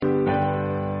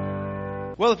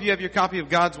Well, if you have your copy of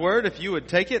God's Word, if you would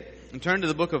take it and turn to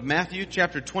the book of Matthew,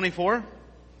 chapter 24.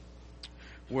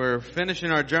 We're finishing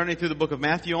our journey through the book of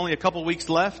Matthew. Only a couple weeks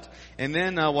left. And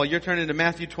then while you're turning to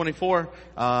Matthew 24,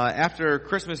 after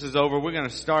Christmas is over, we're going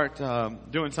to start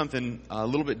doing something a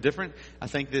little bit different. I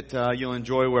think that you'll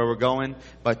enjoy where we're going.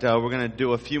 But we're going to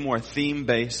do a few more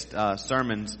theme-based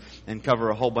sermons and cover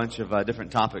a whole bunch of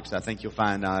different topics I think you'll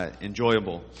find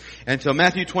enjoyable. And so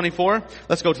Matthew 24,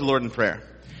 let's go to the Lord in prayer.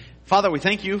 Father, we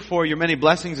thank you for your many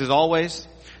blessings as always.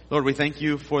 Lord, we thank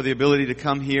you for the ability to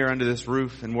come here under this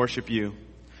roof and worship you.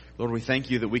 Lord, we thank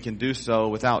you that we can do so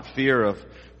without fear of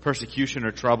persecution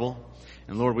or trouble.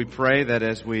 And Lord, we pray that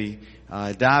as we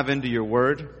dive into your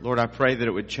word, Lord, I pray that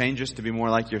it would change us to be more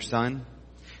like your Son.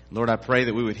 Lord, I pray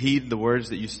that we would heed the words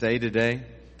that you say today.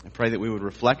 I pray that we would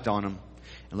reflect on them.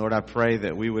 And Lord, I pray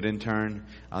that we would in turn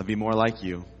be more like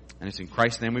you. And it's in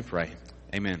Christ's name we pray.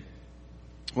 Amen.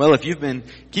 Well, if you've been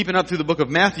keeping up through the book of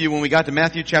Matthew, when we got to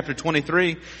Matthew chapter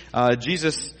 23,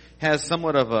 Jesus has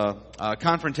somewhat of a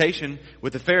confrontation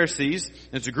with the Pharisees.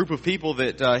 It's a group of people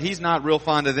that he's not real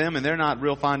fond of them, and they're not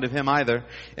real fond of him either.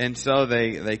 And so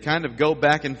they kind of go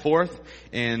back and forth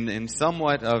in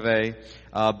somewhat of a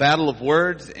battle of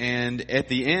words. And at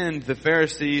the end, the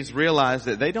Pharisees realize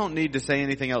that they don't need to say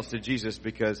anything else to Jesus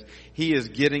because he is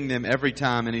getting them every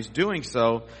time, and he's doing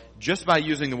so just by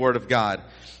using the Word of God.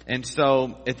 And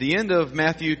so, at the end of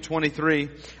Matthew 23,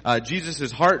 Jesus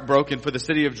is heartbroken for the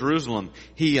city of Jerusalem.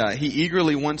 He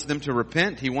eagerly wants them to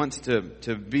repent. He wants to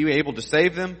be able to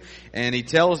save them. And he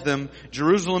tells them,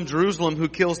 Jerusalem, Jerusalem, who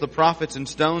kills the prophets and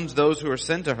stones those who are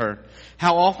sent to her.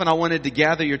 How often I wanted to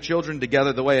gather your children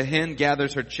together the way a hen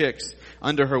gathers her chicks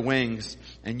under her wings,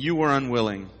 and you were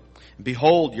unwilling.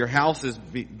 Behold, your house is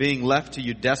being left to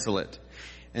you desolate.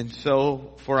 And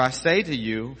so, for I say to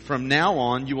you, from now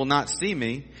on you will not see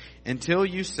me until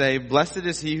you say, blessed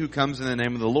is he who comes in the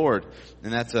name of the Lord.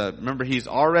 And remember, he's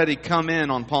already come in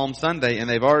on Palm Sunday, and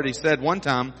they've already said one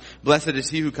time, blessed is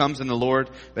he who comes in the Lord.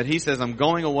 But he says, I'm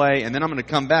going away, and then I'm going to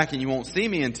come back, and you won't see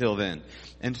me until then.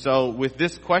 And so, with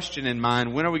this question in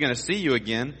mind, when are we going to see you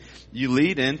again? You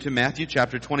lead into Matthew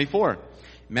chapter 24.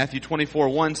 Matthew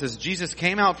 24:1 says, Jesus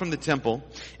came out from the temple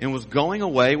and was going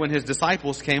away when his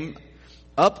disciples came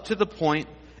up to the point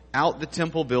out the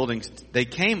temple buildings. They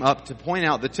came up to point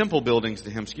out the temple buildings to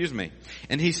him,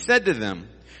 And he said to them,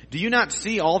 do you not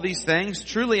see all these things?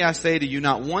 Truly I say to you,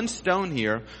 not one stone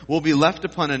here will be left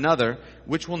upon another,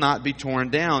 which will not be torn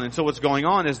down. And so what's going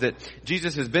on is that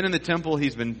Jesus has been in the temple,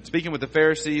 he's been speaking with the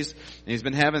Pharisees, and he's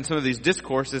been having some of these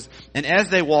discourses. And as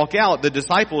they walk out, the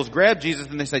disciples grab Jesus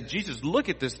and they say, Jesus, look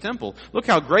at this temple. Look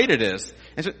how great it is.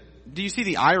 And so, do you see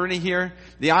the irony here?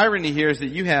 The irony here is that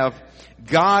you have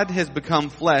God has become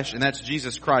flesh, and that's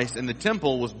Jesus Christ, and the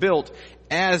temple was built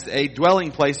as a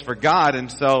dwelling place for God.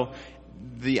 And so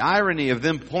the irony of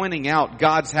them pointing out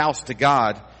God's house to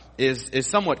God is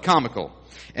somewhat comical.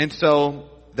 And so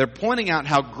they're pointing out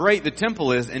how great the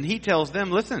temple is, and he tells them,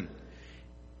 listen,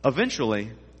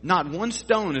 eventually not one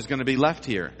stone is going to be left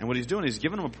here. And what he's doing is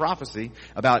giving them a prophecy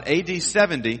about AD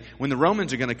 70 when the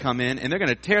Romans are going to come in and they're going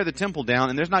to tear the temple down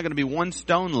and there's not going to be one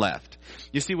stone left.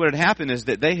 You see, what had happened is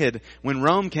that when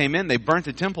Rome came in, they burnt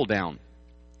the temple down.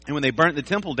 And when they burnt the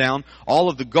temple down, all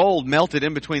of the gold melted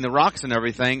in between the rocks and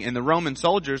everything. And the Roman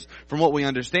soldiers, from what we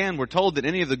understand, were told that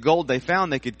any of the gold they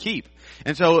found they could keep.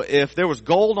 And so if there was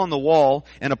gold on the wall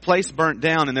and a place burnt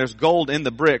down and there's gold in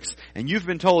the bricks and you've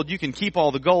been told you can keep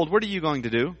all the gold, what are you going to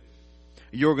do?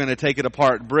 You're going to take it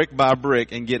apart brick by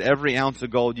brick and get every ounce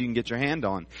of gold you can get your hand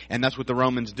on. And that's what the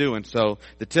Romans do. And so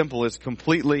the temple is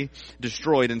completely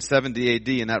destroyed in 70 AD,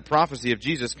 and that prophecy of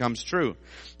Jesus comes true.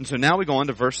 And so now we go on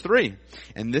to verse 3.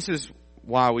 And this is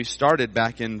why we started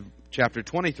back in chapter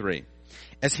 23.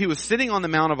 As he was sitting on the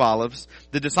Mount of Olives,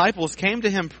 the disciples came to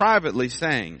him privately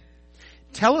saying,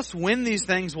 tell us when these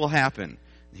things will happen.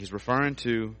 He's referring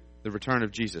to the return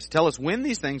of Jesus. Tell us when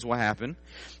these things will happen,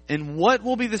 and what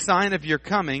will be the sign of your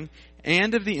coming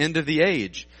and of the end of the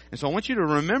age. And so I want you to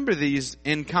remember these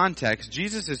in context.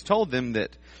 Jesus has told them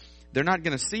that they're not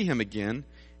going to see him again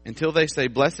until they say,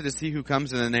 blessed is he who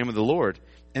comes in the name of the Lord.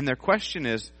 And their question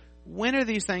is, when are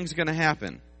these things going to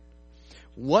happen?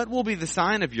 What will be the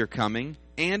sign of your coming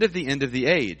and of the end of the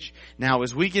age? Now,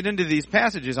 as we get into these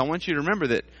passages, I want you to remember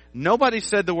that nobody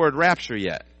said the word rapture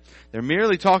yet. They're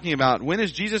merely talking about when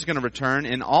is Jesus going to return,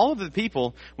 and all of the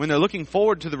people, when they're looking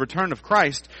forward to the return of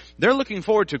Christ, they're looking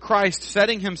forward to Christ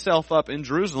setting himself up in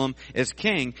Jerusalem as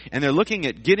king, and they're looking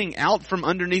at getting out from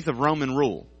underneath of Roman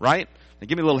rule, right? Now,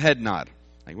 give me a little head nod.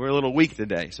 Like, we're a little weak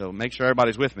today, so make sure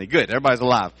everybody's with me. Good, everybody's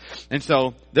alive. And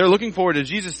so they're looking forward to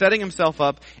Jesus setting himself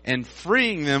up and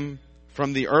freeing them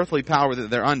from the earthly power that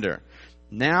they're under.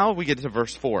 Now we get to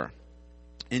verse 4.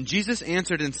 And Jesus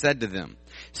answered and said to them,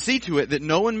 see to it that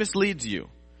no one misleads you.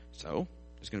 So,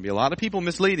 there's going to be a lot of people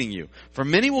misleading you. For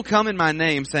many will come in my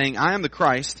name saying, I am the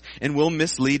Christ, and will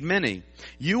mislead many.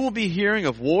 You will be hearing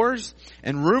of wars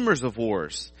and rumors of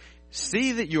wars.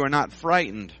 See that you are not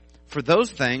frightened, for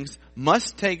those things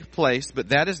must take place, but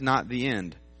that is not the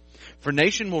end. For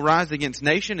nation will rise against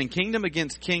nation and kingdom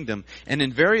against kingdom, and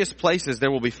in various places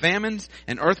there will be famines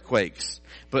and earthquakes.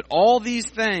 But all these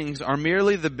things are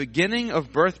merely the beginning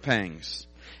of birth pangs.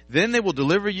 Then they will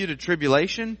deliver you to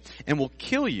tribulation and will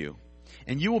kill you,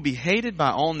 and you will be hated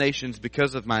by all nations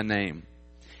because of my name.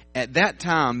 At that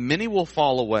time many will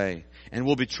fall away and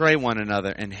will betray one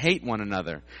another and hate one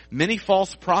another. Many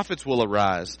false prophets will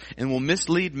arise and will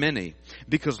mislead many.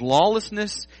 Because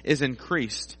lawlessness is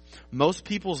increased, most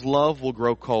people's love will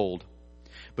grow cold.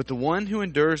 But the one who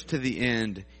endures to the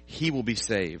end, he will be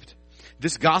saved.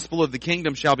 This gospel of the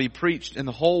kingdom shall be preached in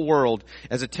the whole world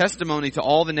as a testimony to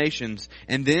all the nations,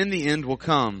 and then the end will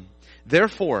come.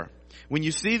 Therefore, when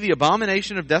you see the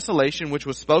abomination of desolation which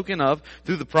was spoken of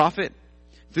through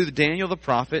Daniel the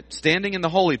prophet, standing in the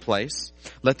holy place,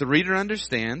 let the reader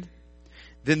understand.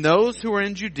 Then those who are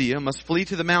in Judea must flee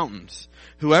to the mountains.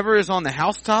 Whoever is on the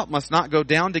housetop must not go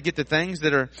down to get the things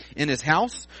that are in his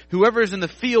house. Whoever is in the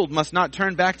field must not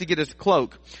turn back to get his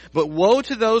cloak. But woe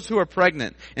to those who are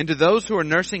pregnant and to those who are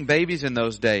nursing babies in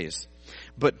those days.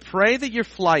 But pray that your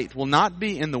flight will not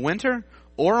be in the winter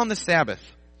or on the Sabbath.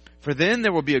 For then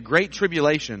there will be a great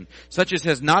tribulation, such as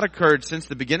has not occurred since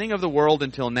the beginning of the world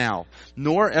until now,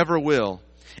 nor ever will.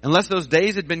 Unless those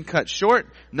days had been cut short,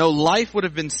 no life would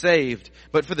have been saved.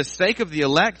 But for the sake of the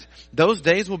elect, those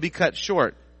days will be cut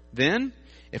short. Then,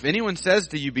 if anyone says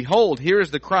to you, behold, here is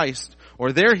the Christ,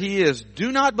 or there he is,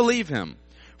 do not believe him.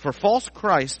 For false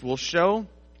Christs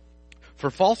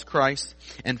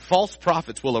and false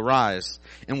prophets will arise,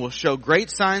 and will show great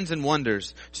signs and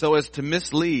wonders, so as to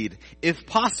mislead, if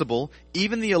possible,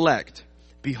 even the elect.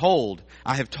 Behold,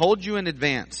 I have told you in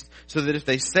advance, so that if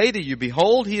they say to you,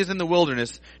 behold, he is in the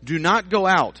wilderness, do not go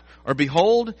out, or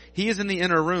behold, he is in the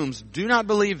inner rooms, do not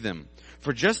believe them.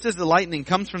 For just as the lightning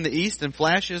comes from the east and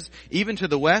flashes even to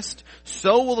the west,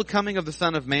 so will the coming of the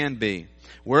Son of Man be.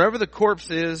 Wherever the corpse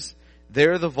is,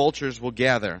 there the vultures will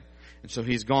gather. And so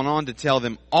he's gone on to tell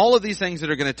them all of these things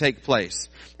that are going to take place.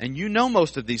 And you know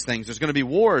most of these things. There's going to be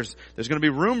wars. There's going to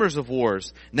be rumors of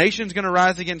wars. Nation's going to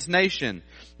rise against nation.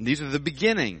 And these are the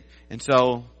beginning. And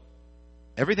so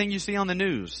everything you see on the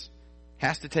news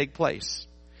has to take place.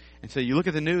 And so you look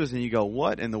at the news and you go,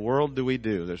 what in the world do we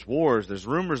do? There's wars. There's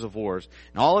rumors of wars.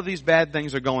 And all of these bad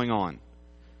things are going on.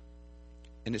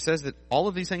 And it says that all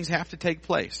of these things have to take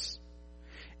place.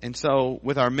 And so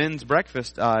with our men's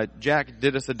breakfast, Jack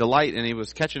did us a delight, and he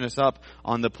was catching us up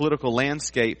on the political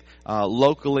landscape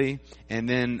locally and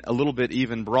then a little bit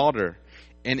even broader.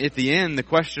 And at the end, the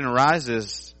question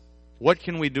arises, what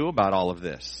can we do about all of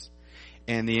this?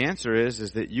 And the answer is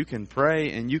that you can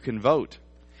pray and you can vote.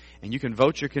 And you can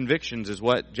vote your convictions is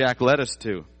what Jack led us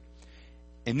to.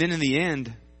 And then in the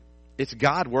end, it's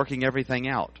God working everything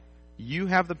out. You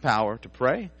have the power to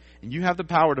pray and you have the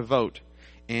power to vote.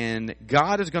 And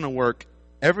God is going to work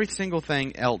every single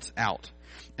thing else out.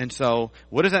 And so,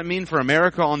 what does that mean for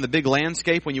America on the big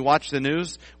landscape when you watch the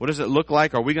news? What does it look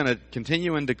like? Are we going to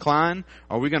continue in decline?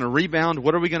 Are we going to rebound?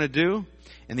 What are we going to do?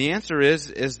 And the answer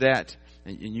is that,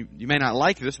 and you may not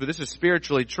like this, but this is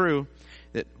spiritually true,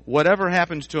 that whatever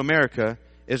happens to America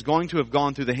is going to have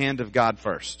gone through the hand of God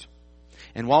first.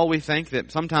 And while we think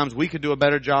that sometimes we could do a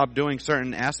better job doing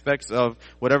certain aspects of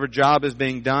whatever job is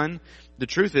being done, the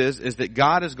truth is that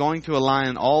God is going to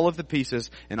align all of the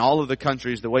pieces in all of the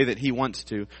countries the way that He wants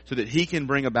to, so that He can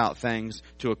bring about things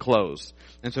to a close.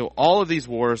 And so all of these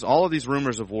wars, all of these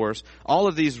rumors of wars, all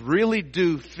of these really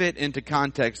do fit into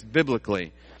context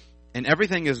biblically. And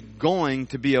everything is going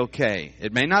to be okay.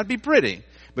 It may not be pretty,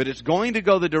 but it's going to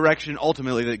go the direction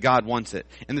ultimately that God wants it.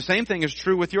 And the same thing is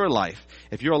true with your life.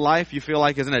 If your life you feel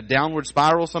like is in a downward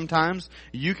spiral sometimes,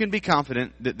 you can be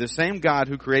confident that the same God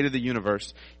who created the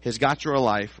universe has got your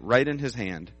life right in His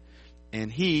hand. And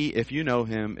He, if you know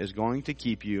Him, is going to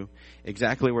keep you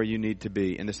exactly where you need to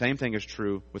be. And the same thing is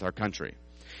true with our country.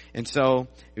 And so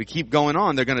we keep going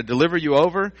on. They're going to deliver you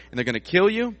over and they're going to kill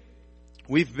you.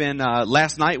 We've been,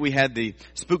 last night we had the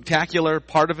spooktacular,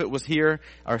 part of it was here,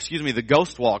 the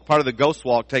ghost walk. Part of the ghost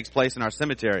walk takes place in our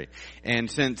cemetery.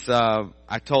 And since,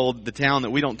 I told the town that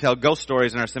we don't tell ghost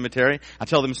stories in our cemetery, I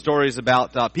tell them stories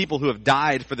about, people who have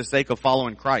died for the sake of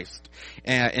following Christ.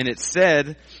 And it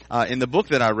said, in the book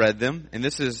that I read them, and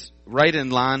this is right in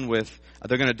line with,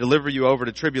 They're going to deliver you over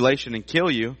to tribulation and kill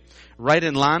you. Right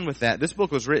in line with that, this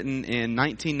book was written in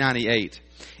 1998.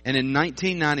 And in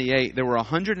 1998, there were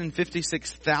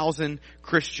 156,000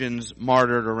 Christians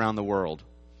martyred around the world.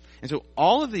 And so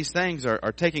all of these things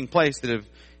are taking place that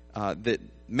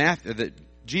that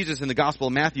Jesus in the Gospel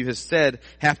of Matthew has said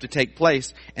have to take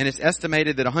place. And it's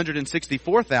estimated that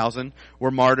 164,000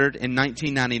 were martyred in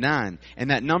 1999.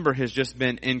 And that number has just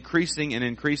been increasing and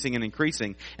increasing and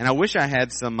increasing. And I wish I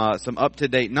had some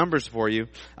up-to-date numbers for you.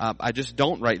 I just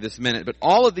don't right this minute. But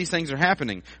all of these things are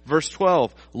happening. Verse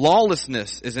 12,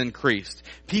 lawlessness is increased.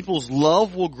 People's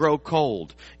love will grow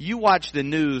cold. You watch the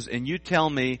news and you tell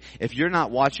me if you're not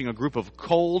watching a group of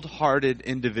cold-hearted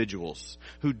individuals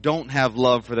who don't have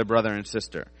love for their brother and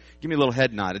sister. Give me a little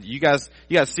head nod. You guys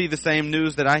see the same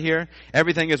news that I hear?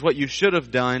 Everything is what you should have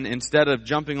done instead of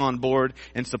jumping on board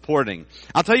and supporting.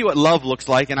 I'll tell you what love looks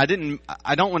like, and I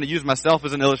don't want to use myself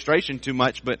as an illustration too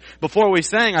much, but before we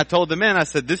sang, I told the men, I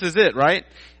said, this is it, right?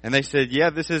 And they said,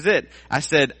 yeah, this is it. I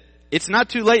said, it's not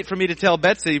too late for me to tell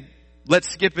Betsy, let's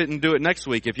skip it and do it next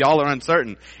week if y'all are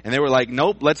uncertain. And they were like,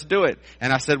 nope, let's do it.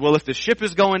 And I said, well, if the ship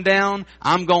is going down,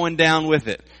 I'm going down with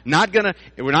it. We're not gonna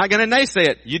naysay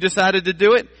it. You decided to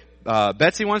do it.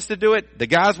 Betsy wants to do it. The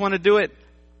guys want to do it.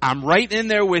 I'm right in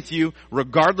there with you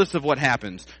regardless of what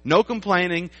happens. No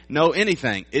complaining, no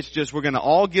anything. It's just we're going to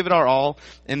all give it our all.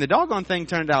 And the doggone thing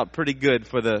turned out pretty good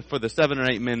for the 7 or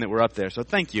 8 men that were up there. So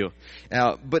thank you.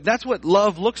 But that's what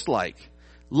love looks like.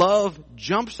 Love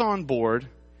jumps on board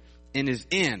and is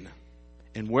in.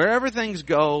 And wherever things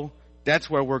go, that's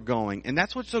where we're going. And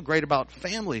that's what's so great about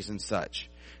families and such.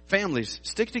 Families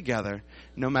stick together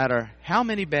no matter how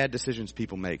many bad decisions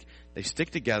people make. They stick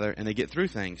together and they get through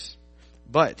things.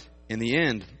 But in the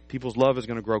end, people's love is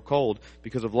going to grow cold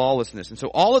because of lawlessness. And so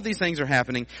all of these things are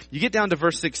happening. You get down to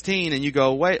verse 16 and you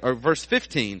go, wait, or verse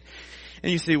 15,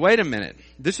 and you see, wait a minute.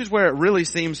 This is where it really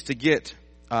seems to get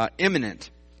imminent.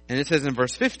 And it says in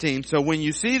verse 15, so when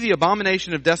you see the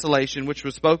abomination of desolation, which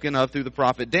was spoken of through the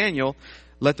prophet Daniel,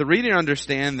 let the reader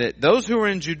understand that those who are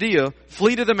in Judea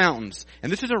flee to the mountains.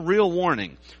 And this is a real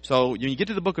warning. So when you get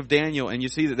to the book of Daniel and you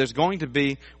see that there's going to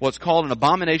be what's called an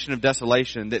abomination of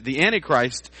desolation, that the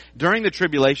Antichrist during the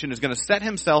tribulation is going to set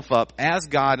himself up as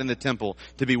God in the temple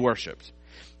to be worshipped.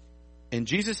 And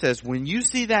Jesus says, when you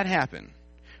see that happen,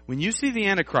 when you see the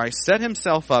Antichrist set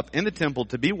himself up in the temple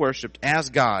to be worshipped as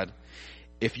God,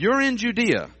 if you're in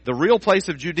Judea, the real place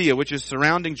of Judea, which is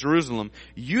surrounding Jerusalem,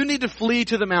 you need to flee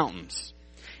to the mountains.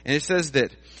 And it says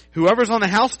that whoever's on the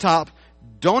housetop,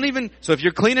 so if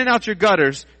you're cleaning out your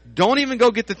gutters, don't even go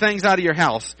get the things out of your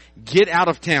house. Get out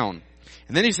of town.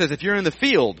 And then he says, if you're in the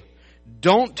field,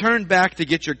 don't turn back to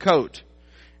get your coat.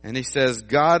 And he says,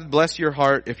 God bless your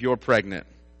heart if you're pregnant.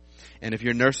 And if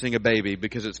you're nursing a baby,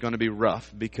 because it's going to be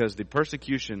rough, because the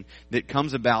persecution that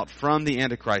comes about from the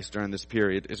Antichrist during this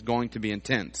period is going to be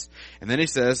intense. And then he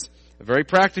says, very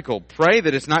practical, pray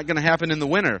that it's not going to happen in the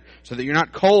winter, so that you're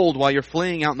not cold while you're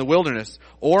fleeing out in the wilderness,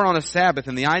 or on a Sabbath.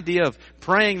 And the idea of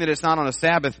praying that it's not on a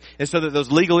Sabbath is so that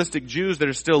those legalistic Jews that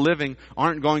are still living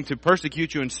aren't going to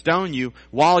persecute you and stone you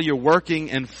while you're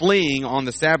working and fleeing on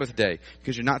the Sabbath day,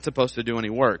 because you're not supposed to do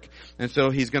any work. And so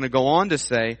he's going to go on to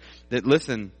say that,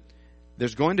 listen,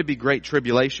 there's going to be great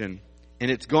tribulation, and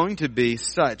it's going to be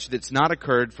such that's not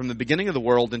occurred from the beginning of the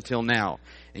world until now.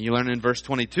 And you learn in verse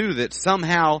 22 that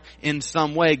somehow, in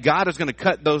some way, God is going to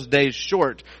cut those days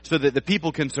short so that the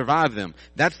people can survive them.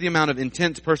 That's the amount of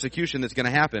intense persecution that's going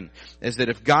to happen, is that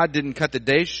if God didn't cut the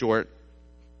days short,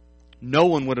 no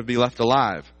one would have been left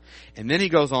alive. And then he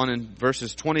goes on in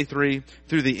verses 23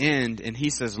 through the end, and he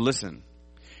says, listen,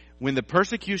 when the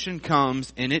persecution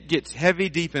comes and it gets heavy,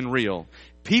 deep, and real,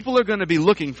 people are going to be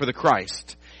looking for the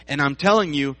Christ. And I'm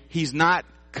telling you, he's not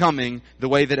coming the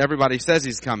way that everybody says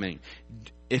he's coming.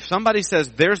 If somebody says,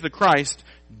 there's the Christ,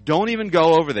 don't even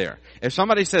go over there. If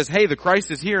somebody says, hey, the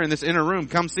Christ is here in this inner room,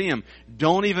 come see him,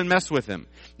 don't even mess with him.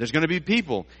 There's going to be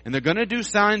people, and they're going to do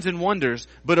signs and wonders,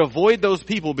 but avoid those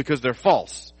people because they're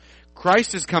false.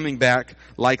 Christ is coming back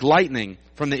like lightning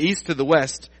from the east to the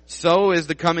west. So is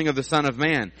the coming of the Son of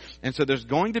Man. And so there's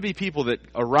going to be people that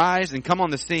arise and come on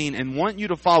the scene and want you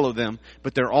to follow them,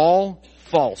 but they're all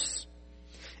false.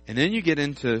 And then you get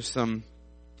into some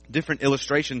different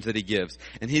illustrations that he gives.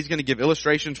 And he's going to give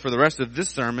illustrations for the rest of this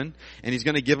sermon, and he's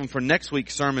going to give them for next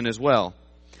week's sermon as well.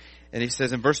 And he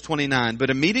says in verse 29, but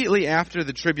immediately after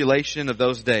the tribulation of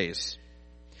those days,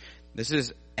 this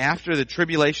is after the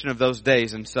tribulation of those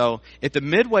days. And so at the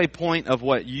midway point of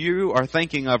what you are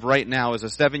thinking of right now is a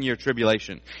 7-year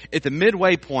tribulation. At the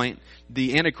midway point,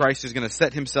 the Antichrist is going to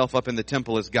set himself up in the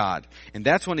temple as God. And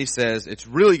that's when he says it's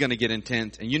really going to get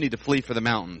intense and you need to flee for the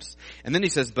mountains. And then he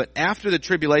says, but after the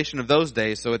tribulation of those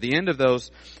days, so at the end of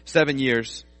those 7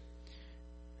 years,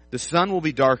 the sun will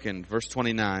be darkened, verse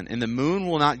 29, and the moon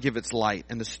will not give its light,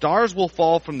 and the stars will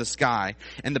fall from the sky,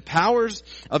 and the powers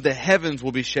of the heavens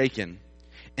will be shaken.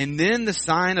 And then the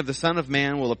sign of the Son of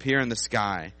Man will appear in the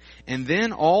sky. And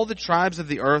then all the tribes of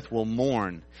the earth will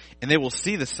mourn, and they will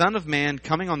see the Son of Man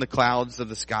coming on the clouds of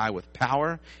the sky with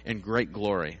power and great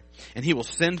glory. And he will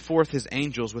send forth his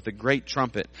angels with a great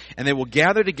trumpet, and they will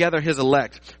gather together his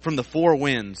elect from the four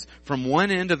winds, from one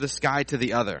end of the sky to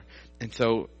the other. And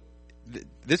so,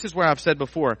 this is where I've said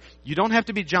before, you don't have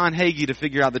to be John Hagee to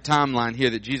figure out the timeline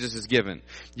here that Jesus has given.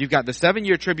 You've got the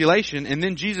 7-year tribulation, and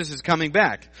then Jesus is coming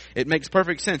back. It makes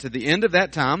perfect sense. At the end of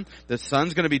that time, the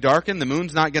sun's going to be darkened, the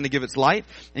moon's not going to give its light,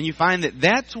 and you find that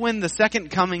that's when the second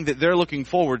coming that they're looking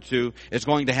forward to is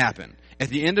going to happen. At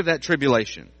the end of that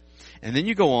tribulation. And then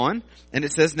you go on, and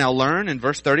it says, now learn, in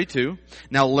verse 32,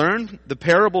 now learn the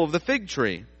parable of the fig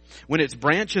tree. When its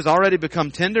branch has already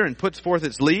become tender and puts forth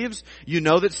its leaves, you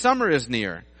know that summer is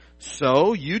near.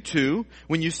 So you too,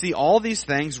 when you see all these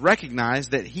things, recognize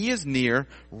that he is near,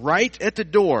 right at the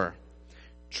door.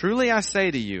 Truly I say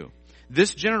to you,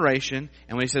 this generation,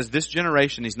 and when he says this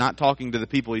generation, he's not talking to the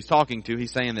people he's talking to.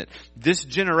 He's saying that this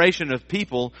generation of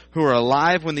people who are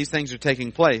alive when these things are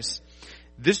taking place,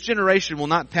 this generation will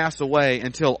not pass away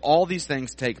until all these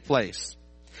things take place.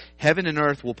 Heaven and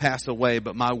earth will pass away,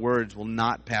 but my words will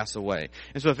not pass away.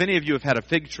 And so if any of you have had a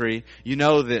fig tree, you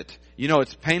know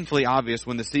it's painfully obvious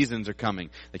when the seasons are coming.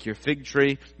 Like your fig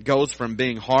tree goes from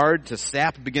being hard to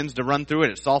sap begins to run through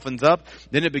it. It softens up.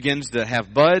 Then it begins to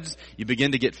have buds. You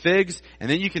begin to get figs. And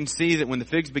then you can see that when the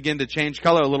figs begin to change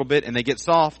color a little bit and they get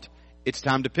soft, it's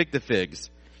time to pick the figs.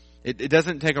 It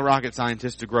doesn't take a rocket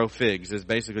scientist to grow figs is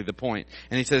basically the point.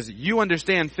 And he says, you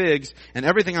understand figs and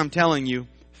everything I'm telling you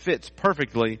fits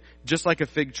perfectly, just like a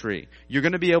fig tree. You're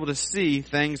going to be able to see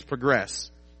things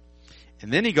progress.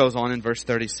 And then he goes on in verse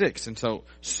 36. And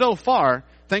so far,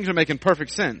 things are making perfect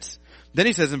sense. Then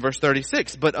he says in verse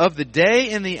 36, but of the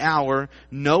day and the hour,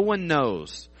 no one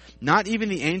knows, not even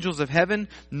the angels of heaven,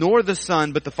 nor the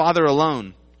Son, but the Father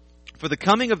alone. For the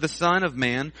coming of the Son of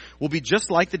Man will be just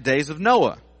like the days of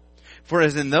Noah. For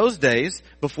as in those days,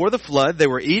 before the flood, they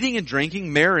were eating and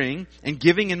drinking, marrying, and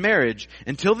giving in marriage,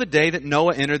 until the day that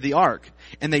Noah entered the ark.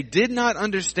 And they did not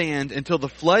understand until the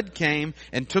flood came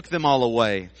and took them all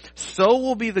away. So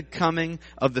will be the coming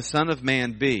of the Son of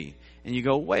Man be. And you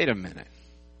go, wait a minute.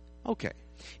 Okay.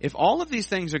 If all of these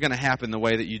things are going to happen the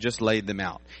way that you just laid them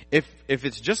out, if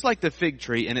it's just like the fig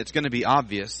tree and it's going to be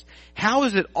obvious, how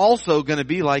is it also going to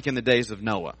be like in the days of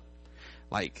Noah?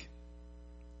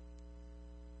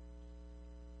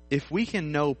 If we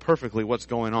can know perfectly what's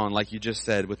going on, like you just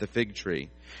said with the fig tree,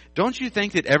 don't you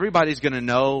think that everybody's going to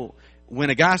know when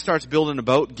a guy starts building a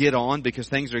boat, get on, because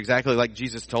things are exactly like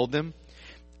Jesus told them?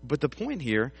 But the point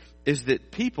here is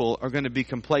that people are going to be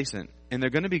complacent and they're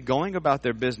going to be going about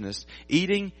their business,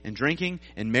 eating and drinking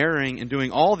and marrying and doing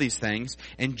all these things.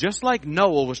 And just like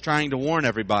Noah was trying to warn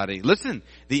everybody, listen,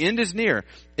 the end is near.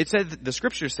 It said that the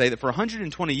scriptures say that for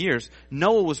 120 years,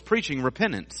 Noah was preaching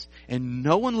repentance and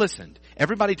no one listened.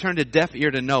 Everybody turned a deaf ear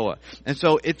to Noah. And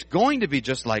so it's going to be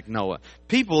just like Noah.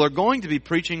 People are going to be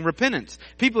preaching repentance.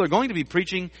 People are going to be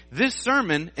preaching this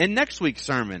sermon and next week's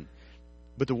sermon.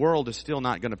 But the world is still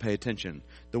not going to pay attention.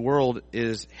 The world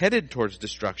is headed towards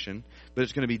destruction, but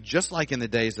it's going to be just like in the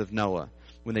days of Noah,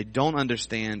 when they don't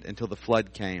understand until the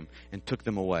flood came and took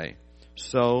them away.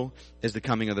 So is the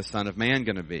coming of the Son of Man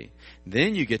going to be.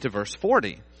 Then you get to verse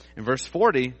 40. And verse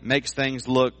 40 makes things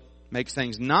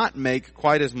not make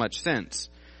quite as much sense.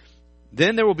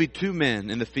 Then there will be two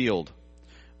men in the field.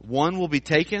 One will be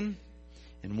taken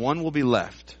and one will be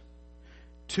left.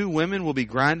 Two women will be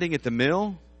grinding at the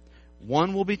mill.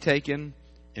 One will be taken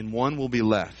and one will be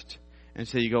left. And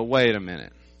so you go, wait a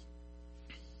minute.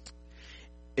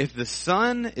 If the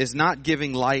sun is not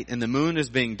giving light and the moon is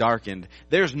being darkened,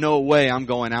 there's no way I'm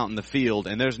going out in the field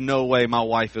and there's no way my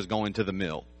wife is going to the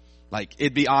mill.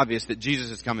 It'd be obvious that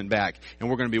Jesus is coming back and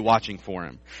we're going to be watching for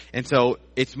him. And so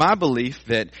it's my belief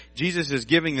that Jesus is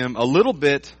giving them a little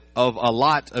bit of a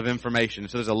lot of information.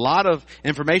 So there's a lot of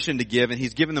information to give and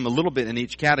he's given them a little bit in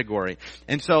each category.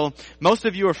 And so most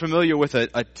of you are familiar with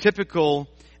a typical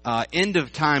end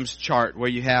of times chart where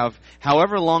you have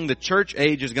however long the church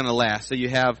age is going to last. So you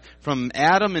have from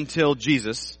Adam until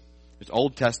Jesus, There's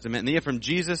Old Testament, and then you have from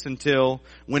Jesus until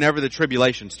whenever the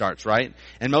tribulation starts, right?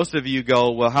 And most of you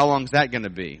go, well, how long is that going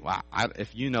to be? Well,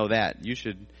 if you know that, you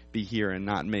should be here and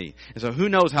not me. And so who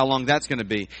knows how long that's going to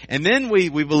be. And then we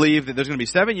believe that there's going to be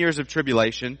 7 years of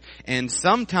tribulation, and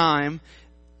sometime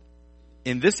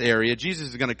in this area, Jesus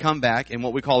is going to come back in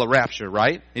what we call a rapture,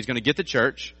 right? He's going to get the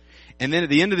church. And then at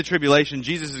the end of the tribulation,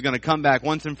 Jesus is going to come back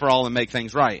once and for all and make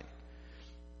things right.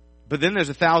 But then there's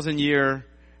a 1,000-year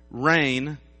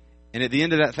reign. And at the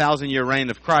end of that 1,000-year reign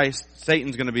of Christ,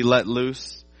 Satan's going to be let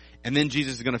loose. And then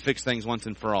Jesus is going to fix things once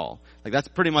and for all. Like that's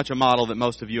pretty much a model that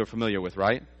most of you are familiar with,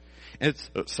 right?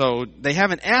 So they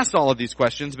haven't asked all of these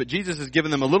questions, but Jesus has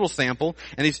given them a little sample.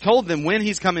 And he's told them when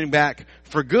he's coming back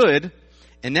for good.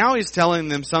 And now he's telling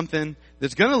them something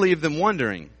that's going to leave them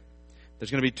wondering.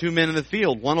 There's going to be 2 men in the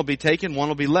field. One will be taken, one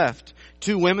will be left.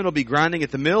 2 women will be grinding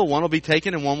at the mill. One will be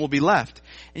taken and one will be left.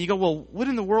 And you go, well, what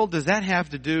in the world does that have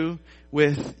to do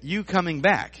with you coming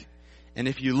back? And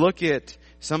if you look at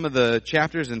some of the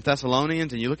chapters in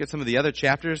Thessalonians and you look at some of the other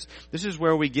chapters, this is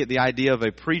where we get the idea of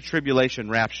a pre-tribulation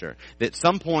rapture. That at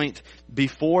some point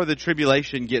before the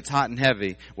tribulation gets hot and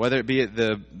heavy, whether it be at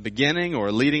the beginning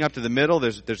or leading up to the middle,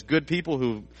 there's good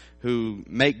people who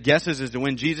make guesses as to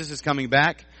when Jesus is coming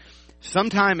back.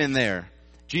 Sometime in there,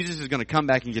 Jesus is going to come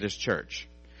back and get his church.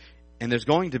 And there's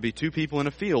going to be 2 people in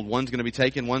a field. One's going to be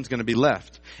taken, one's going to be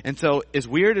left. And so as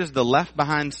weird as the Left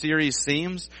Behind series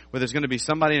seems, where there's going to be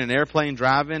somebody in an airplane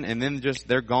driving and then just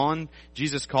they're gone,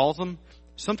 Jesus calls them,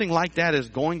 something like that is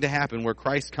going to happen where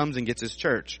Christ comes and gets his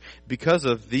church because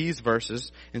of these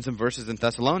verses and some verses in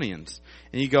Thessalonians.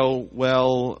 And you go,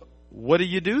 well, what do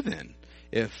you do then?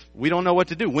 If we don't know what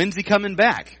to do, when's he coming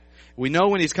back? We know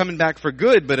when he's coming back for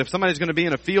good, but if somebody's going to be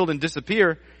in a field and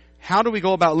disappear, how do we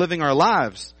go about living our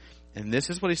lives? And this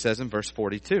is what he says in verse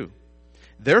 42.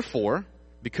 Therefore,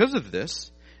 because of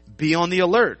this, be on the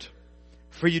alert,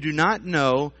 for you do not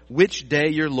know which day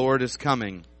your Lord is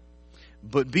coming.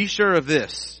 But be sure of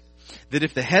this, that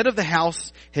if the head of the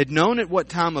house had known at what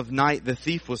time of night the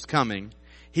thief was coming,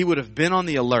 he would have been on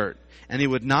the alert, and he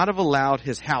would not have allowed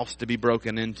his house to be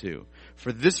broken into.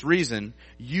 For this reason,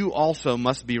 you also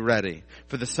must be ready,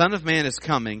 for the Son of Man is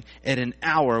coming at an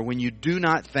hour when you do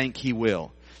not think he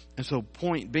will. And so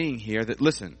point being here that,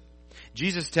 listen,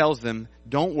 Jesus tells them,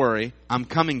 don't worry, I'm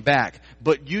coming back,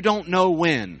 but you don't know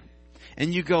when.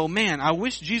 And you go, man, I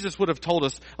wish Jesus would have told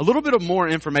us a little bit of more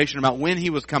information about when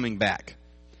he was coming back.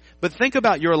 But think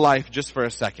about your life just for a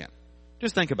second.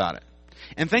 Just think about it.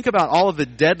 And think about all of the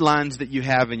deadlines that you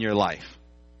have in your life.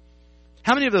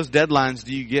 How many of those deadlines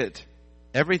do you get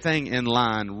everything in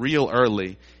line real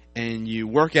early and you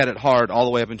work at it hard all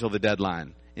the way up until the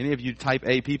deadline? Any of you type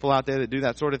A people out there that do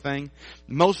that sort of thing?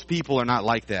 Most people are not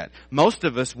like that. Most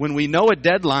of us, when we know a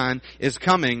deadline is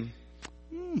coming,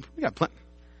 I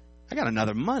got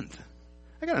another month.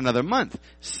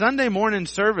 Sunday morning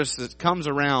service that comes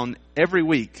around every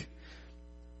week.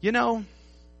 You know,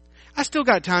 I still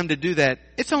got time to do that.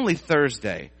 It's only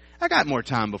Thursday. I got more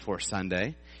time before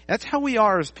Sunday. That's how we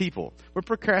are as people. We're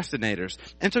procrastinators.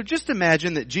 And so just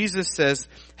imagine that Jesus says,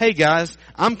 hey guys,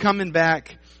 I'm coming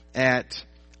back at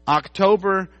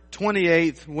October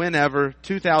 28th, whenever,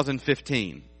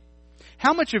 2015.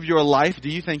 How much of your life do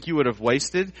you think you would have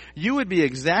wasted? You would be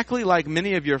exactly like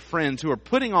many of your friends who are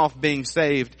putting off being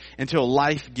saved until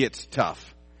life gets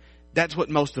tough. That's what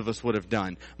most of us would have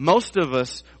done. Most of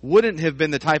us wouldn't have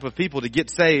been the type of people to get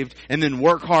saved and then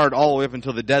work hard all the way up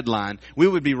until the deadline. We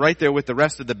would be right there with the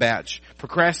rest of the batch,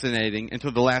 procrastinating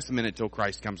until the last minute till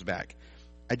Christ comes back.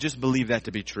 I just believe that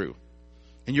to be true.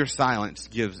 And your silence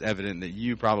gives evidence that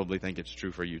you probably think it's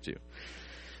true for you too.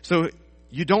 So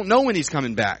you don't know when he's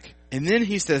coming back. And then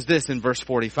he says this in verse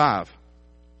 45.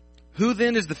 Who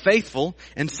then is the faithful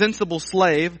and sensible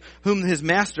slave whom his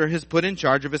master has put in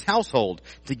charge of his household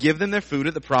to give them their food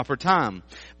at the proper time?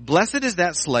 Blessed is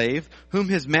that slave whom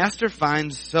his master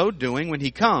finds so doing when he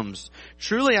comes.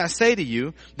 Truly I say to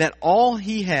you that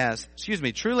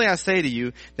truly I say to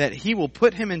you that he will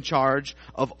put him in charge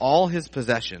of all his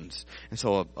possessions. And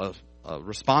so a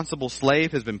responsible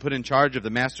slave has been put in charge of the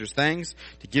master's things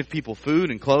to give people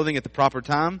food and clothing at the proper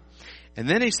time. And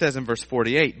then he says in verse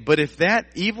 48, but if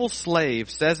that evil slave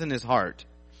says in his heart,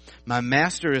 my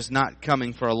master is not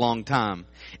coming for a long time,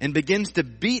 and begins to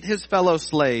beat his fellow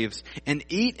slaves and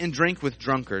eat and drink with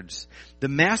drunkards, the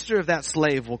master of that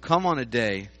slave will come on a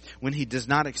day when he does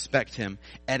not expect him,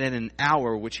 and at an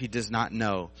hour which he does not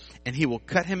know. And he will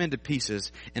cut him into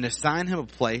pieces and assign him a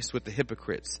place with the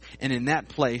hypocrites. And in that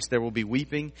place there will be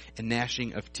weeping and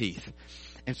gnashing of teeth.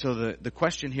 And so the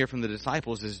question here from the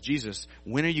disciples is, Jesus,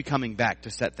 when are you coming back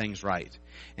to set things right?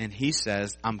 And he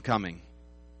says, I'm coming.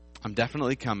 I'm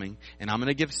definitely coming, and I'm going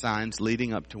to give signs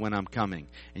leading up to when I'm coming.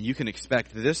 And you can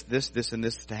expect this, and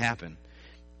this to happen.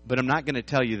 But I'm not going to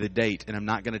tell you the date, and I'm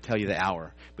not going to tell you the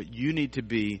hour. But you need to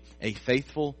be a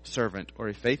faithful servant or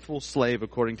a faithful slave,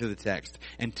 according to the text,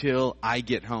 until I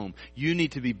get home. You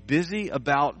need to be busy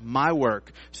about my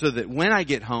work so that when I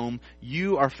get home,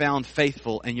 you are found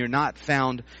faithful, and you're not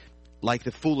found like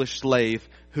the foolish slave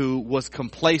who was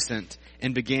complacent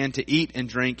and began to eat and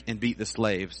drink and beat the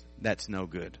slaves. That's no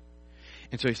good.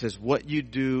 And so he says, what you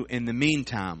do in the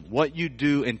meantime, what you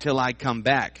do until I come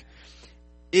back,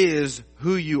 is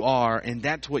who you are, and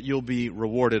that's what you'll be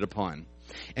rewarded upon.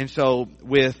 And so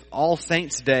with All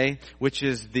Saints Day, which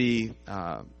is the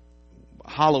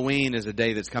Halloween is a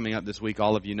day that's coming up this week,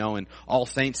 all of you know, and All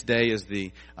Saints Day is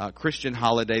the Christian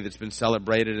holiday that's been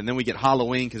celebrated, and then we get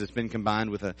Halloween because it's been combined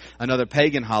with another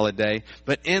pagan holiday.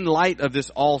 But in light of this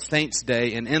All Saints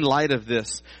Day, and in light of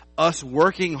this, us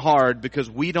working hard because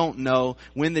we don't know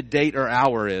when the date or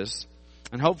hour is,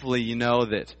 and hopefully you know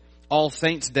that All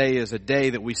Saints Day is a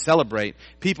day that we celebrate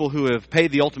people who have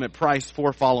paid the ultimate price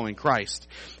for following Christ.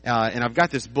 And I've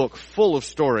got this book full of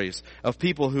stories of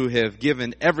people who have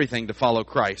given everything to follow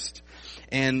Christ.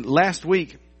 And last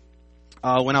week,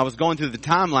 when I was going through the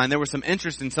timeline, there was some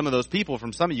interest in some of those people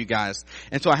from some of you guys.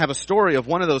 And so I have a story of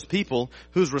one of those people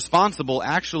who's responsible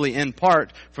actually in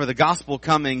part for the gospel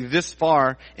coming this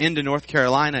far into North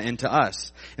Carolina and to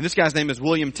us. And this guy's name is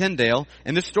William Tyndale,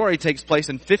 and this story takes place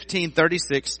in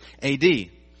 1536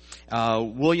 A.D.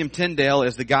 William Tyndale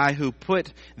is the guy who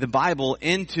put the Bible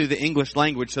into the English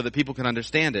language so that people can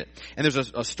understand it. And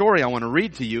there's a story I want to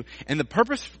read to you. And the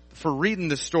purpose for reading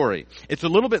this story, it's a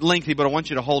little bit lengthy, but I want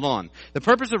you to hold on. The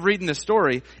purpose of reading this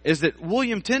story is that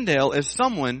William Tyndale is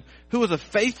someone who was a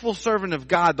faithful servant of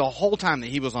God the whole time that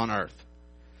he was on earth.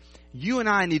 You and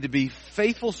I need to be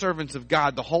faithful servants of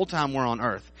God the whole time we're on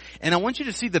earth. And I want you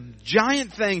to see the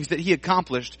giant things that he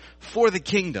accomplished for the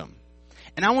kingdom.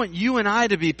 And I want you and I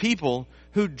to be people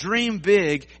who dream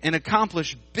big and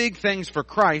accomplish big things for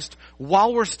Christ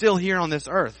while we're still here on this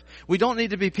earth. We don't need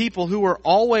to be people who are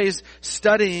always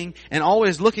studying and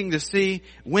always looking to see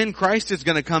when Christ is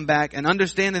going to come back and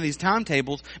understanding these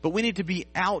timetables, but we need to be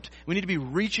out. We need to be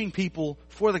reaching people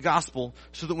for the gospel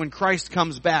so that when Christ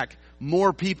comes back,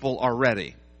 more people are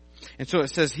ready. And so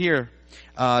it says here,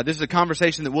 this is a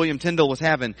conversation that William Tyndale was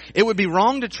having. It would be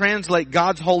wrong to translate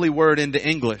God's holy word into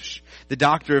English, the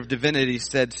doctor of divinity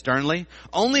said sternly.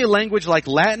 Only a language like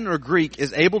Latin or Greek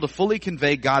is able to fully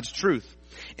convey God's truth.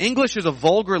 English is a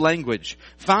vulgar language,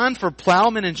 fine for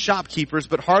plowmen and shopkeepers,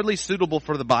 but hardly suitable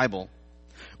for the Bible.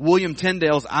 William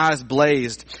Tyndale's eyes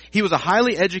blazed. He was a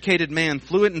highly educated man,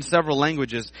 fluent in several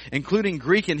languages, including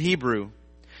Greek and Hebrew.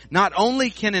 Not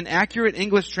only can an accurate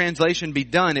English translation be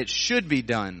done, it should be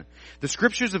done. The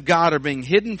scriptures of God are being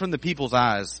hidden from the people's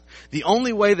eyes. The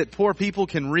only way that poor people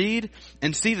can read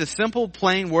and see the simple,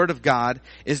 plain word of God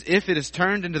is if it is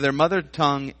turned into their mother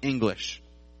tongue, English.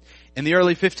 In the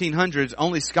early 1500s,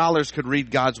 only scholars could read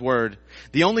God's word.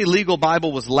 The only legal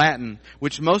Bible was Latin,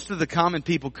 which most of the common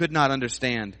people could not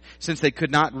understand. Since they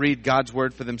could not read God's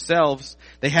word for themselves,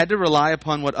 they had to rely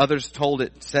upon what others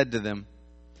said to them.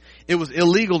 It was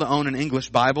illegal to own an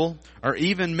English Bible or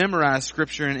even memorize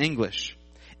scripture in English.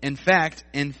 In fact,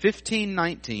 in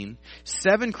 1519,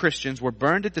 7 Christians were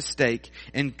burned at the stake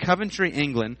in Coventry,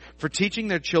 England, for teaching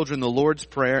their children the Lord's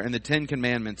Prayer and the 10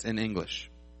 Commandments in English.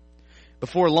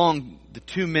 Before long, the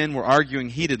two men were arguing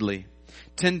heatedly.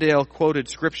 Tyndale quoted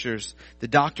scriptures. The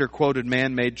doctor quoted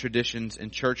man-made traditions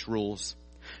and church rules.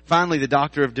 Finally, the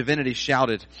doctor of divinity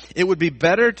shouted, "It would be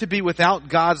better to be without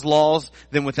God's laws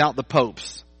than without the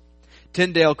Pope's."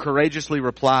 Tyndale courageously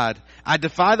replied, "I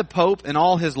defy the Pope and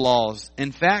all his laws.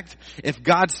 In fact, if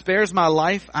God spares my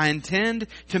life, I intend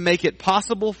to make it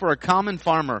possible for a common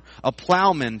farmer, a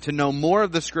plowman, to know more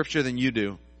of the scripture than you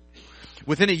do."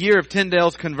 Within a year of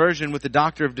Tyndale's conversion with the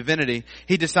doctor of divinity,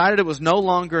 he decided it was no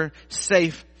longer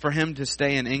safe for him to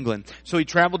stay in England. So he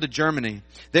traveled to Germany.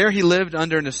 There he lived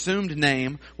under an assumed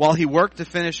name while he worked to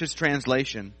finish his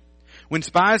translation. When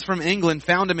spies from England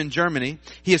found him in Germany,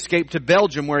 he escaped to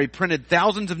Belgium where he printed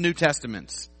thousands of New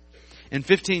Testaments. In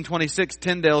 1526,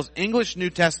 Tyndale's English New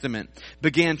Testament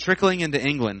began trickling into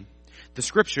England. The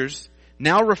scriptures,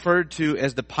 now referred to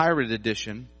as the Pirate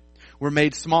Edition, were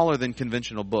made smaller than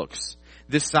conventional books.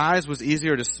 This size was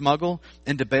easier to smuggle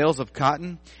into bales of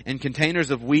cotton and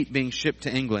containers of wheat being shipped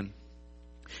to England.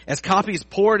 As copies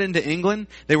poured into England,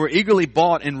 they were eagerly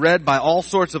bought and read by all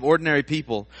sorts of ordinary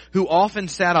people who often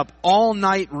sat up all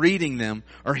night reading them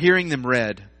or hearing them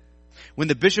read. When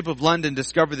the Bishop of London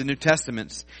discovered the New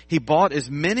Testaments, he bought as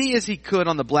many as he could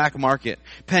on the black market,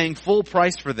 paying full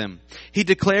price for them. He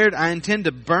declared, "I intend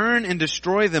to burn and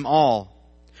destroy them all."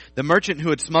 The merchant who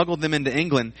had smuggled them into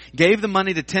England gave the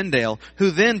money to Tyndale,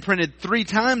 who then printed 3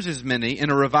 times as many in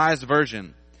a revised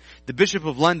version. The Bishop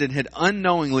of London had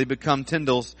unknowingly become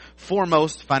Tyndale's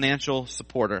foremost financial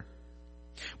supporter.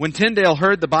 When Tyndale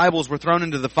heard the Bibles were thrown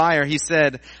into the fire, he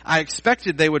said, "I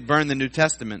expected they would burn the New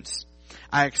Testaments.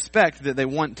 I expect that they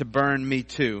want to burn me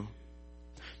too.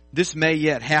 This may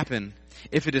yet happen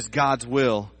if it is God's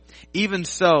will. Even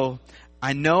so,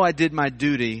 I know I did my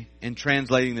duty in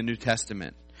translating the New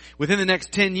Testament." Within the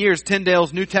next 10 years,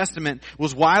 Tyndale's New Testament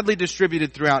was widely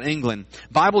distributed throughout England.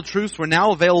 Bible truths were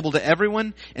now available to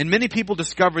everyone, and many people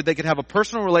discovered they could have a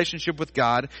personal relationship with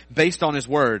God based on His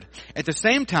Word. At the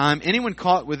same time, anyone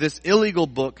caught with this illegal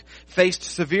book faced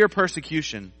severe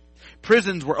persecution.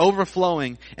 Prisons were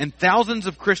overflowing, and thousands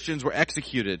of Christians were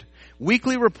executed.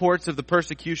 Weekly reports of the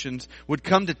persecutions would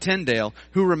come to Tyndale,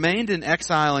 who remained in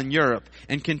exile in Europe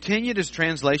and continued his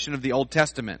translation of the Old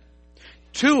Testament.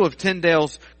 2 of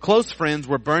Tyndale's close friends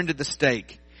were burned at the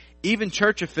stake. Even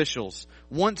church officials,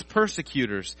 once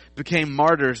persecutors, became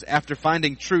martyrs after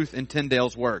finding truth in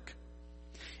Tyndale's work.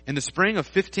 In the spring of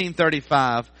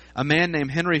 1535, a man named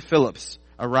Henry Phillips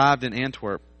arrived in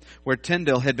Antwerp, where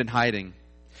Tyndale had been hiding.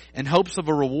 In hopes of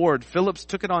a reward, Phillips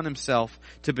took it on himself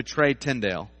to betray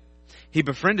Tyndale. He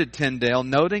befriended Tyndale,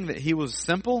 noting that he was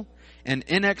simple and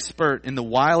inexpert in the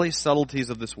wily subtleties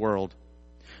of this world.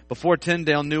 Before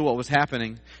Tyndale knew what was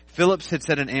happening, Phillips had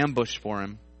set an ambush for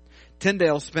him.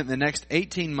 Tyndale spent the next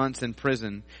 18 months in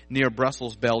prison near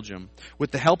Brussels, Belgium.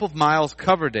 With the help of Miles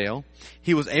Coverdale,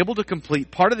 he was able to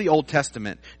complete part of the Old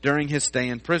Testament during his stay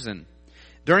in prison.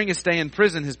 During his stay in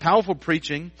prison, his powerful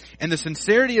preaching and the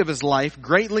sincerity of his life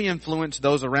greatly influenced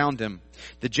those around him.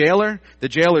 The jailer, the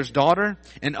jailer's daughter,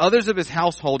 and others of his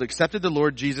household accepted the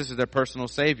Lord Jesus as their personal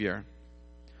Savior.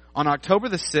 On October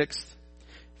the 6th,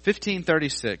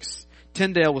 1536,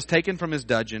 Tyndale was taken from his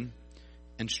dungeon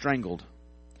and strangled.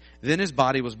 Then his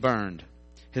body was burned.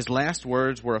 His last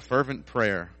words were a fervent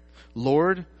prayer.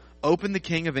 "Lord, open the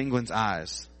King of England's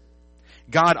eyes."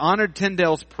 God honored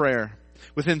Tyndale's prayer.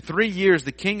 Within 3 years,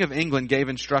 the King of England gave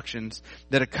instructions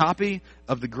that a copy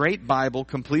of the Great Bible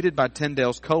completed by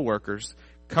Tyndale's co-workers,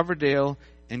 Coverdale,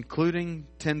 including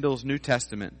Tyndale's New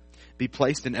Testament, be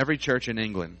placed in every church in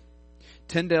England.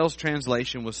 Tyndale's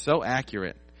translation was so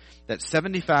accurate that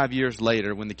 75 years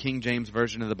later, when the King James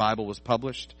Version of the Bible was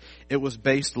published, it was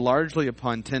based largely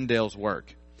upon Tyndale's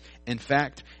work. In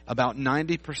fact, about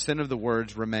 90% of the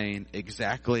words remain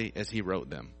exactly as he wrote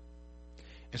them.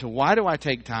 And so why do I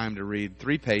take time to read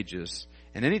 3 pages?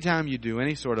 And anytime you do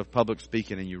any sort of public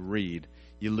speaking and you read,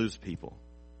 you lose people.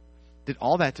 Did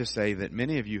all that to say that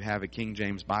many of you have a King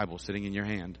James Bible sitting in your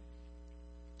hand.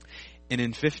 And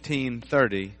in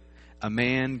 1530, a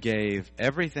man gave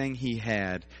everything he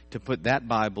had to put that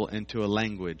Bible into a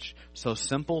language so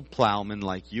simple plowmen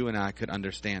like you and I could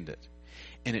understand it.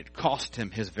 And it cost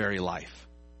him his very life.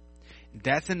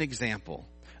 That's an example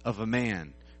of a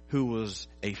man who was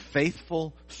a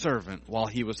faithful servant while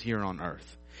he was here on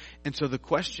earth. And so the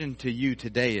question to you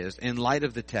today is, in light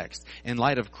of the text, in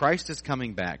light of Christ is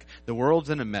coming back, the world's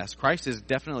in a mess, Christ is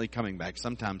definitely coming back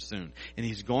sometime soon. And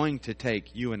He's going to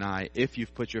take you and I if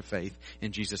you've put your faith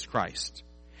in Jesus Christ.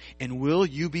 And will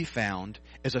you be found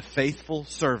as a faithful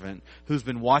servant who's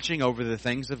been watching over the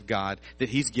things of God that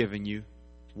He's given you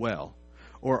well?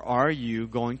 Or are you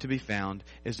going to be found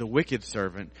as a wicked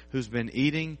servant who's been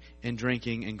eating and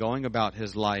drinking and going about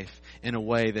his life in a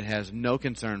way that has no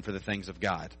concern for the things of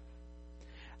God?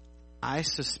 I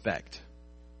suspect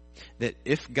that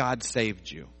if God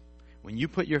saved you, when you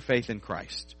put your faith in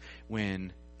Christ,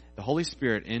 when the Holy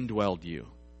Spirit indwelled you,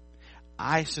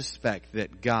 I suspect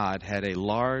that God had a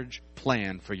large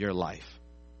plan for your life.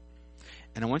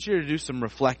 And I want you to do some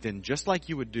reflecting just like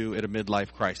you would do at a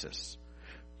midlife crisis.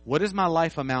 What is my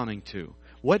life amounting to?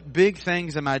 What big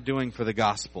things am I doing for the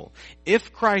gospel?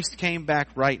 If Christ came back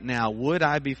right now, would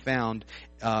I be found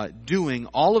doing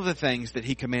all of the things that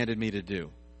He commanded me to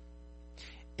do?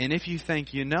 And if you think,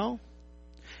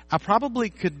 I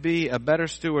probably could be a better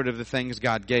steward of the things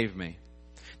God gave me,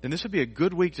 then this would be a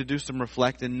good week to do some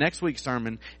reflecting. Next week's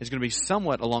sermon is going to be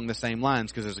somewhat along the same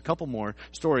lines because there's a couple more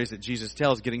stories that Jesus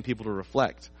tells getting people to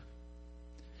reflect.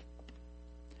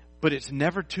 But it's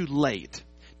never too late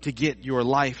to get your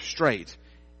life straight.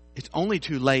 It's only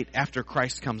too late after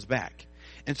Christ comes back.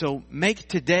 And so make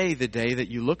today the day that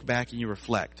you look back and you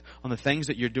reflect on the things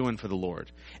that you're doing for the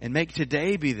Lord. And make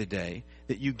today be the day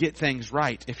that you get things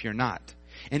right if you're not.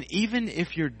 And even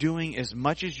if you're doing as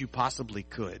much as you possibly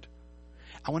could,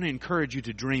 I want to encourage you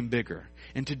to dream bigger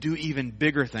and to do even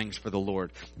bigger things for the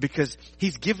Lord, because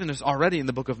He's given us already in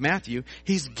the book of Matthew,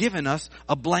 He's given us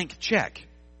a blank check.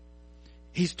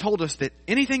 He's told us that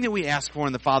anything that we ask for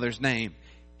in the Father's name,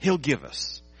 He'll give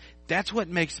us. That's what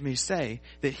makes me say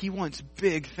that He wants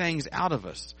big things out of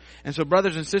us. And so,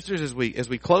 brothers and sisters, as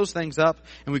we close things up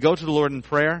and we go to the Lord in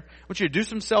prayer, I want you to do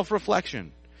some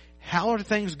self-reflection. How are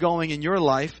things going in your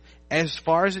life as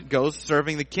far as it goes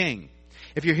serving the King?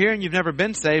 If you're here and you've never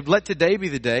been saved, let today be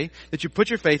the day that you put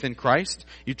your faith in Christ,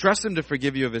 you trust Him to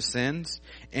forgive you of His sins,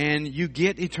 and you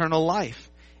get eternal life.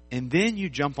 And then you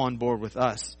jump on board with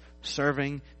us,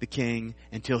 serving the King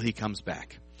until He comes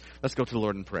back. Let's go to the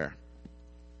Lord in prayer.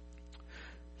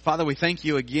 Father, we thank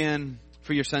You again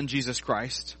for Your Son, Jesus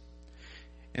Christ.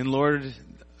 And Lord,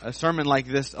 a sermon like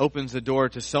this opens the door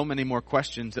to so many more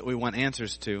questions that we want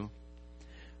answers to.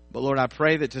 But Lord, I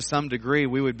pray that to some degree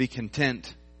we would be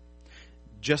content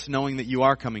just knowing that You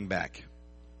are coming back.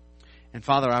 And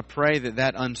Father, I pray that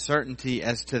that uncertainty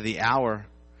as to the hour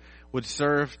would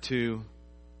serve to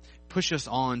push us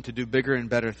on to do bigger and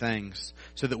better things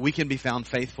so that we can be found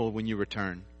faithful when You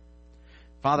return.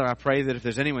 Father, I pray that if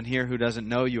there's anyone here who doesn't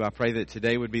know You, I pray that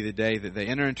today would be the day that they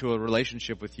enter into a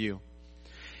relationship with You,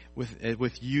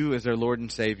 with You as their Lord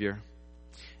and Savior.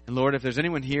 And Lord, if there's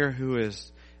anyone here who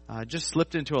has just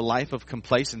slipped into a life of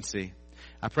complacency,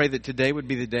 I pray that today would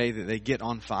be the day that they get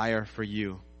on fire for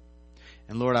You.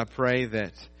 And Lord, I pray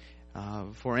that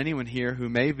for anyone here who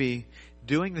may be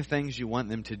doing the things You want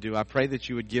them to do, I pray that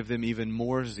You would give them even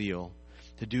more zeal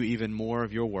to do even more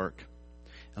of Your work.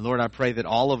 And Lord, I pray that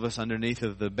all of us underneath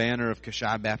of the banner of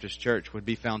Kashai Baptist Church would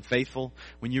be found faithful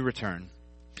when You return.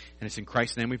 And it's in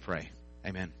Christ's name we pray.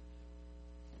 Amen.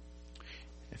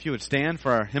 If you would stand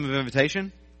for our hymn of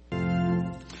invitation.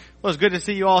 Well, it's good to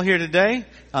see you all here today.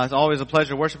 It's always a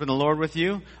pleasure worshiping the Lord with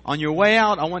you. On your way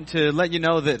out, I want to let you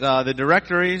know that the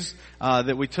directories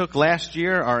that we took last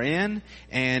year are in.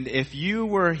 And if you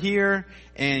were here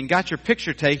and got your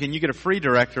picture taken, you get a free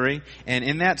directory. And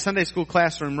in that Sunday school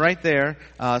classroom right there,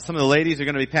 some of the ladies are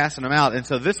going to be passing them out. And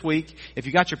so this week, if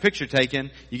you got your picture taken,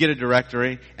 you get a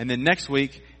directory. And then next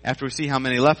week, after we see how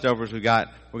many leftovers we got,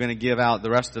 we're going to give out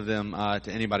the rest of them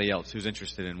to anybody else who's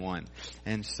interested in one.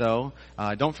 And so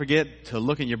don't forget to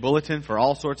look in your bulletin for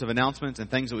all sorts of announcements and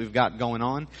things that we've got going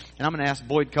on. And I'm going to ask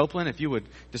Boyd Copeland if you would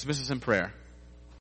dismiss us in prayer.